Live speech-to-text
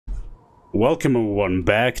Welcome everyone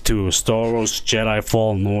back to Star Wars Jedi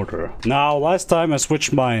Fallen Order. Now, last time I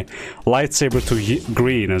switched my lightsaber to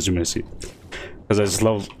green, as you may see. Because I just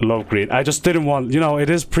love green. I just didn't want, you know, it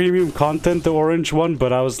is premium content, the orange one,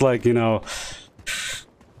 but I was like, you know,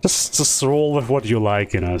 just roll with what you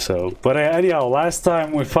like, you know, so. But anyhow, last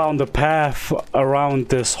time we found a path around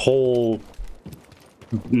this whole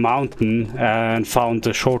mountain and found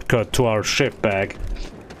the shortcut to our ship back.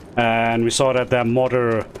 And we saw that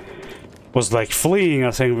mother was like fleeing,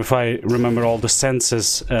 I think, if I remember all the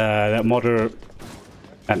senses. That mother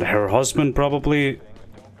and her husband probably,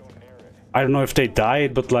 I don't know if they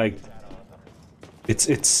died, but like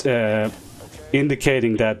it's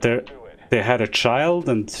indicating that they had a child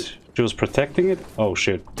and she was protecting it. Oh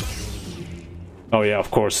shit. Oh yeah,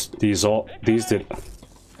 of course these did.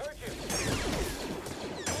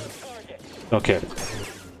 Okay.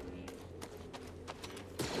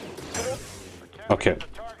 Okay.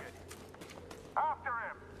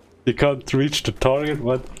 You can't reach the target?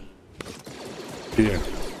 What? Here.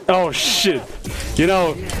 Oh shit! You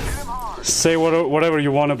know, say whatever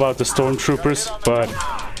you want about the stormtroopers, but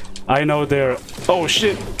I know they're... Oh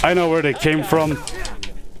shit! I know where they came from.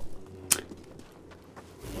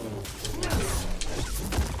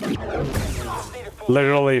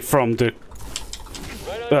 Literally from the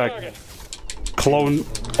clone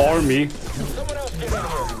army.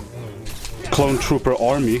 Clone trooper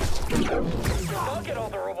army.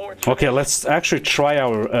 Okay, let's actually try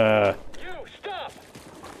our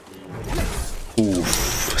oof.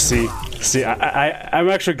 See, I'm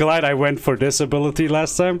actually glad I went for this ability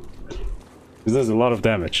last time. This does a lot of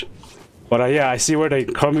damage. But yeah, I see where they're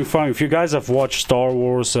coming from. If you guys have watched Star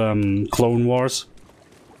Wars Clone Wars,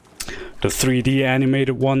 the 3D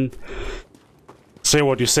animated one, say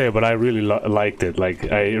what you say, but I really liked it.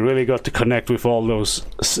 Like, I really got to connect with all those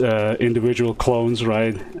individual clones,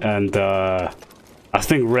 right? And I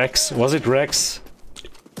think Rex, was it Rex?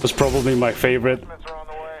 Was probably my favorite.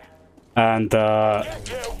 And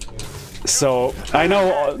so I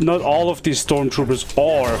know not all of these stormtroopers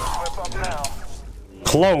are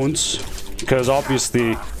clones, because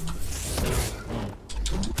obviously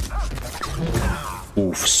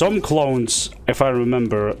some clones, if I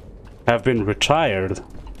remember, have been retired,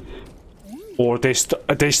 or they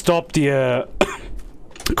stopped the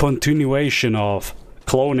continuation of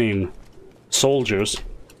cloning soldiers.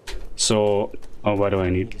 So, oh, what do I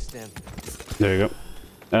need? There you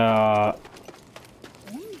go.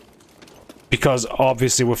 Because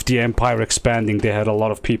obviously with the Empire expanding, they had a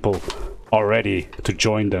lot of people already to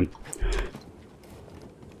join them.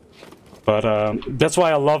 But that's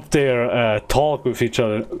why I love their talk with each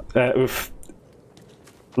other,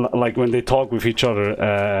 like when they talk with each other.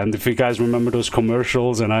 And if you guys remember those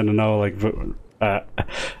commercials, and I don't know, like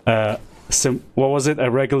what was it, a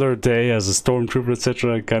regular day as a stormtrooper,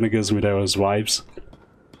 etc. It kind of gives me those vibes.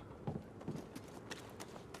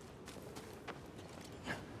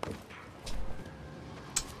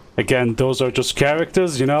 Again, those are just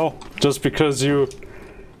characters, you know. Just because you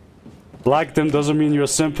like them doesn't mean you're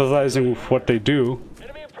sympathizing with what they do.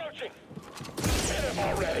 Enemy approaching. Hit him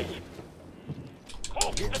already.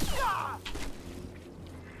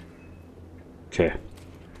 Okay.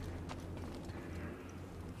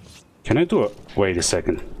 Can I do it? Wait a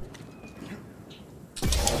second.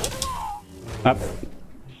 I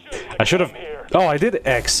should have... Oh, I did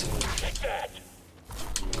X.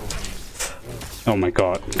 Oh my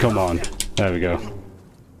god, come on. There we go.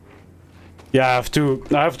 Yeah, I have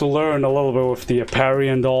to learn a little bit with the parry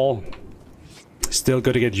and all. Still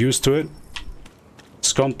gotta get used to it.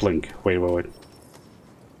 Scumplink. Wait.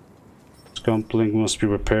 Scumplink must be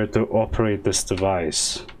prepared to operate this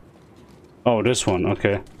device. Oh, this one,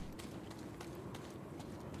 okay.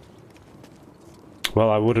 Well,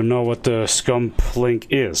 I wouldn't know what the Scumplink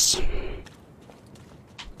is.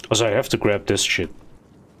 Oh, so I have to grab this shit.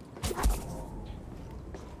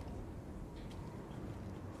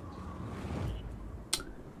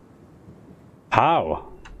 How?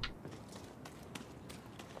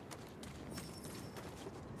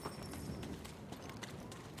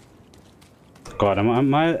 God,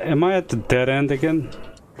 am I at the dead end again?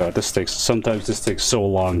 God, sometimes this takes so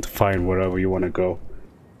long to find wherever you want to go.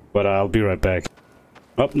 But I'll be right back.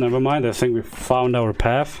 Oh, never mind. I think we found our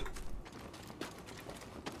path.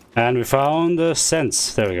 And we found a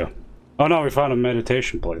sense. There we go. Oh no, we found a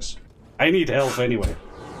meditation place. I need help anyway.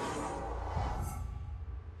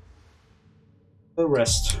 The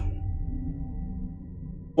rest.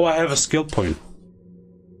 Oh, I have a skill point.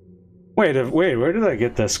 Wait, where did I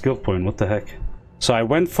get that skill point? What the heck? So I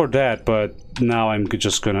went for that, but now I'm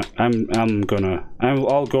just gonna...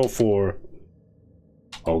 I'll go for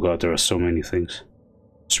Oh god, there are so many things.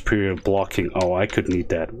 Superior blocking. Oh, I could need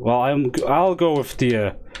that. Well, I'll go with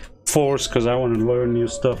the force because I want to learn new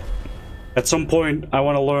stuff. At some point, I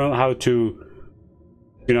want to learn how to,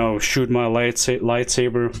 you know, shoot my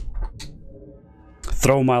lightsaber,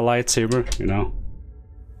 throw my lightsaber. You know,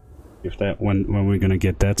 if that when we're gonna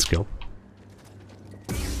get that skill.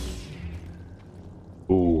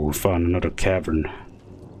 Ooh, we found another cavern.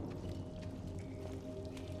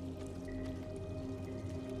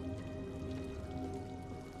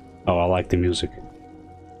 Oh, I like the music.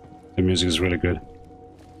 The music is really good.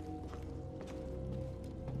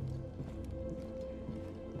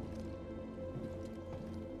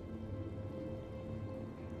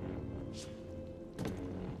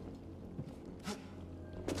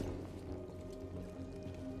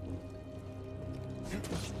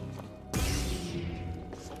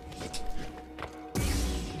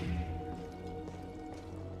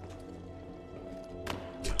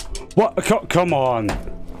 What? Come on!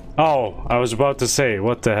 Oh, I was about to say,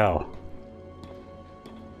 what the hell?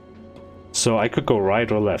 So I could go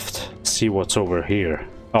right or left. See what's over here.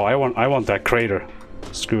 Oh, I want that crater.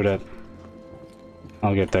 Screw that.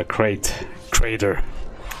 I'll get that crater.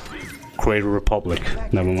 Crater Republic.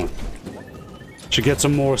 Never mind. Should get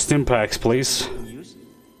some more stim packs, please.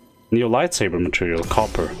 New lightsaber material,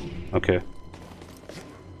 copper. Okay.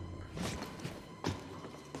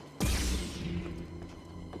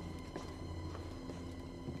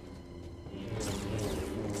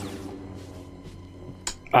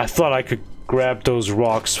 I thought I could grab those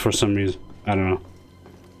rocks for some reason. I don't know.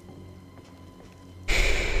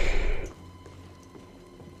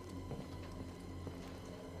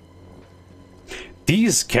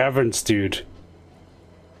 These caverns, dude.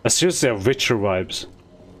 I seriously have Witcher vibes.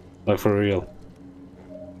 Like, for real.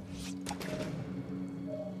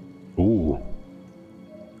 Ooh.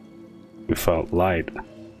 We found light.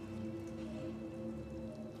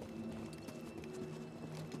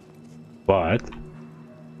 But...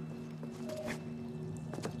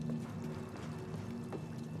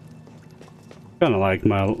 kinda like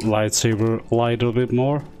my lightsaber light a little bit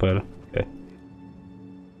more, but okay.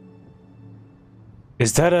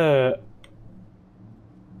 Is that a...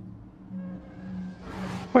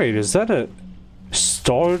 wait, is that a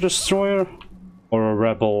Star Destroyer? Or a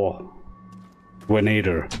Rebel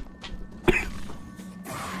Venator?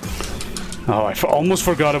 Oh, I almost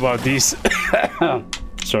forgot about these.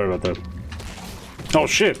 Sorry about that. Oh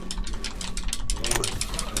shit!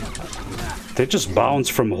 They just bounce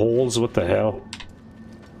from holes, what the hell?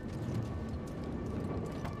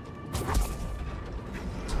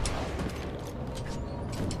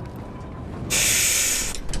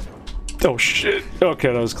 Oh shit.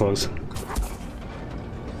 Okay, that was close.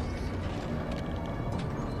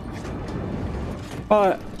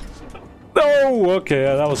 Oh, okay,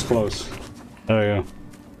 that was close. There we go.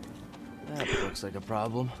 That looks like a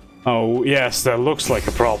problem. Oh, yes, that looks like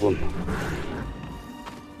a problem.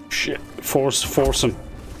 Shit. Force him.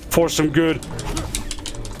 Force him good.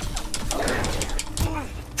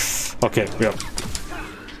 Okay, yep.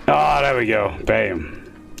 Ah, there we go.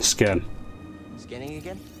 Bam. Scan. Scanning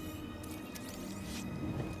again?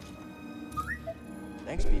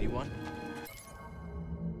 Thanks, BD1.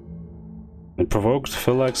 It provoked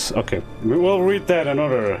Philax. Okay, we'll read that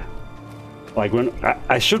another. Like when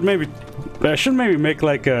I should maybe make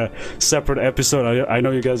like a separate episode. I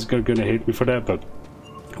know you guys are gonna hate me for that, but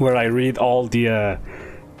where I read all the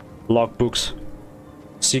logbooks.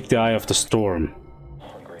 Seek the Eye of the Storm.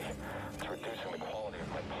 Hungry. It's reducing the quality of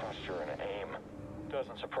my posture and aim.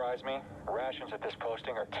 Doesn't surprise me. Rations at this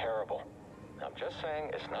posting are terrible. I'm just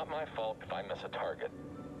saying it's not my fault if I miss a target.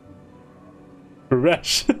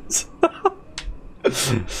 Rations.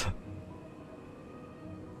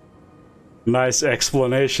 Nice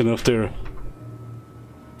explanation of their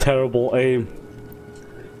terrible aim.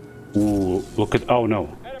 Ooh, look at... oh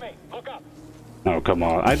no. Enemy, look up. No, come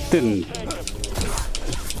on. I didn't...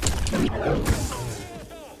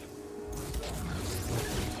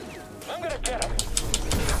 I'm gonna get him.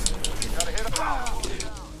 Gotta hit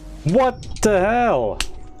him. What the hell?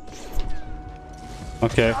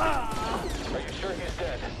 Okay. Are you sure he's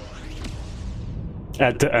dead?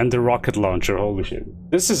 And the rocket launcher, holy shit.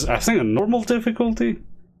 This is, I think, a normal difficulty?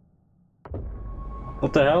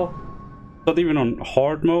 What the hell? Not even on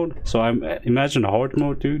hard mode? So I'm imagine hard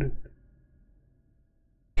mode, dude.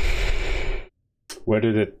 Where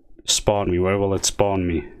did it spawn me? Where will it spawn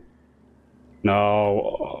me?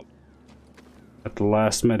 No. At the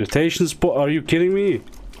last meditation spot? Are you kidding me?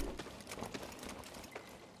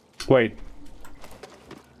 Wait.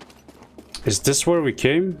 Is this where we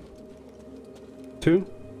came to?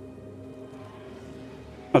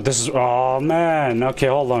 Oh, this is... Oh, man. Okay,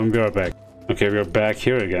 hold on. We're back. Okay, we're back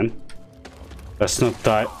here again. Let's not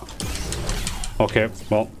die. Okay,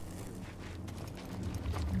 well.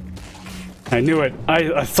 I knew it.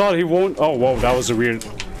 I thought he won't... Oh, whoa, that was a weird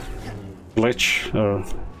glitch or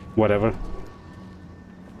whatever.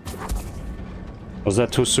 Was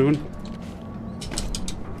that too soon?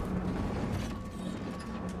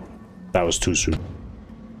 That was too soon.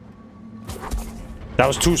 That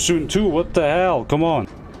was too soon too. What the hell? Come on.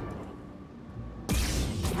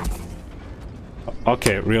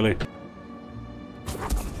 Okay, really?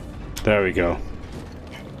 There we go.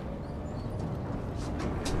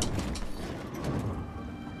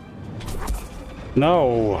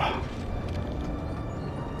 No.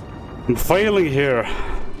 I'm failing here.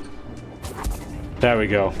 There we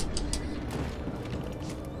go.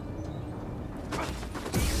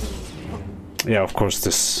 Yeah, of course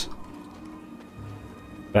this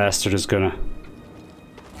bastard is gonna...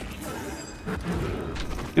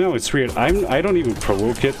 You know, it's weird. I don't even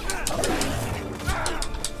provoke it.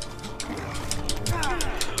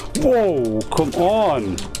 Whoa, come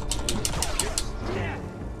on.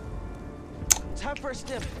 Time for a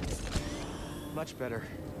stim. Much better.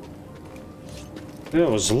 Yeah, it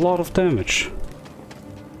was a lot of damage.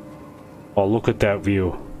 Oh, look at that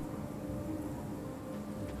view.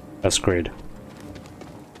 That's great.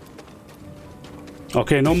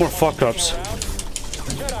 Okay, no more fuck-ups.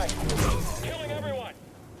 Jedi, killing everyone.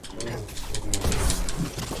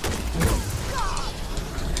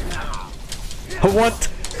 What?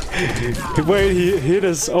 Wait, he hit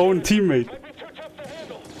his own teammate. Might be too tough to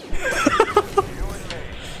handle.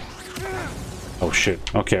 Oh shit.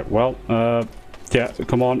 Okay, well, yeah,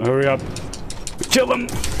 come on, hurry up. Kill him!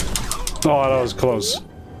 Oh, that was close.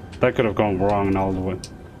 That could have gone wrong all the way.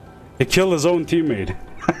 He killed his own teammate.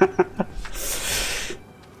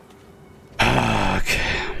 Okay.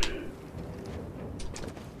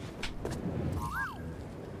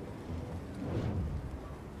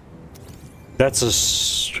 That's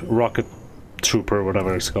a rocket trooper,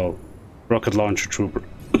 whatever it's called. Rocket launcher trooper.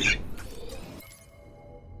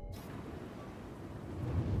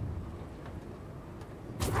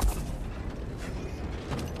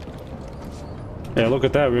 Yeah, look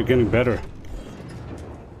at that, we're getting better.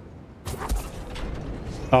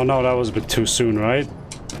 Oh no, that was a bit too soon, right?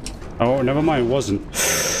 Oh, never mind, it wasn't.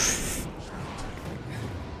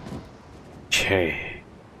 Okay.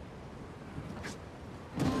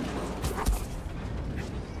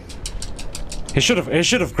 He should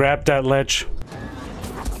have grabbed that ledge.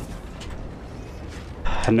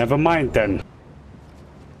 Never mind then.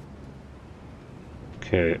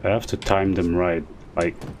 Okay, I have to time them right.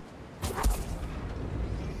 Like,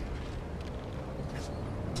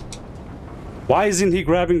 why isn't he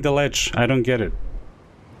grabbing the ledge? I don't get it.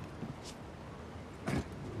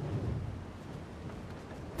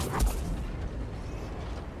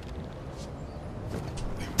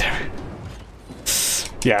 There.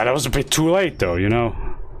 Yeah, that was a bit too late though, you know?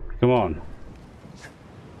 Come on.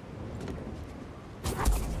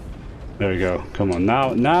 There we go. Come on.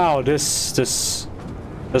 Now this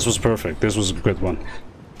was perfect. This was a good one.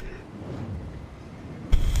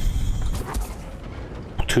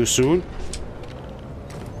 Too soon?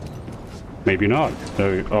 Maybe not.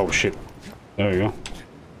 There we go. Oh shit. There we go.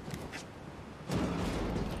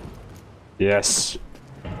 Yes.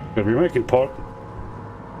 But we're making part.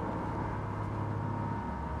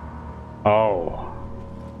 Oh.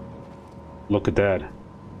 Look at that.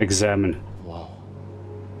 Examine. Whoa.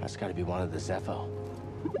 That's gotta be one of the Zepho.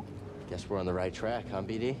 Guess we're on the right track, huh,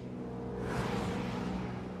 BD?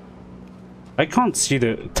 I can't see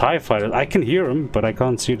the TIE fighter. I can hear him, but I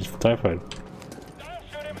can't see the TIE fighter. I'll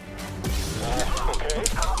shoot him. Okay.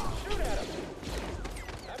 Shoot at him.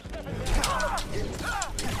 I'm stepping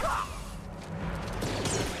down.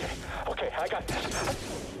 Okay, I got this.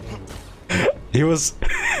 He was...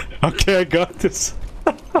 Okay, I got this.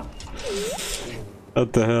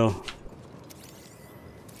 What the hell?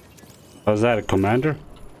 Was that a commander?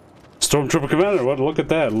 Stormtrooper commander, what? Look at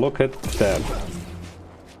that, look at that.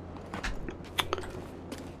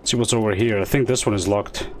 See what's over here. I think this one is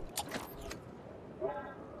locked.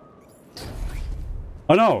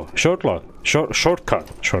 Oh no, short lock.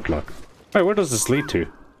 Shortcut. Short lock. Wait, where does this lead to?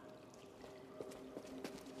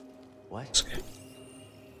 What?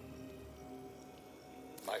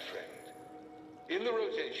 My friend, in the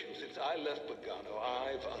rotation since I left Bogano,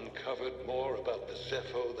 I've uncovered more about the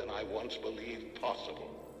Zepho than I once believed possible.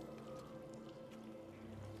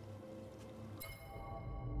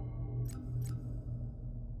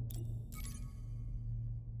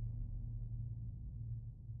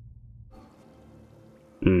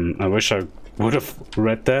 I wish I would have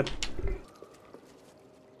read that.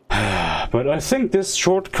 But I think this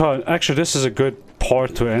shortcut... Actually, this is a good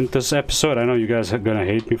part to end this episode. I know you guys are gonna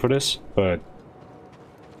hate me for this, but...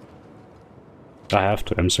 I have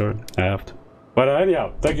to. I'm sorry. I have to. But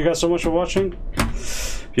anyhow, thank you guys so much for watching.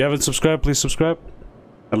 If you haven't subscribed, please subscribe.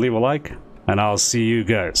 And leave a like. And I'll see you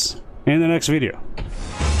guys in the next video.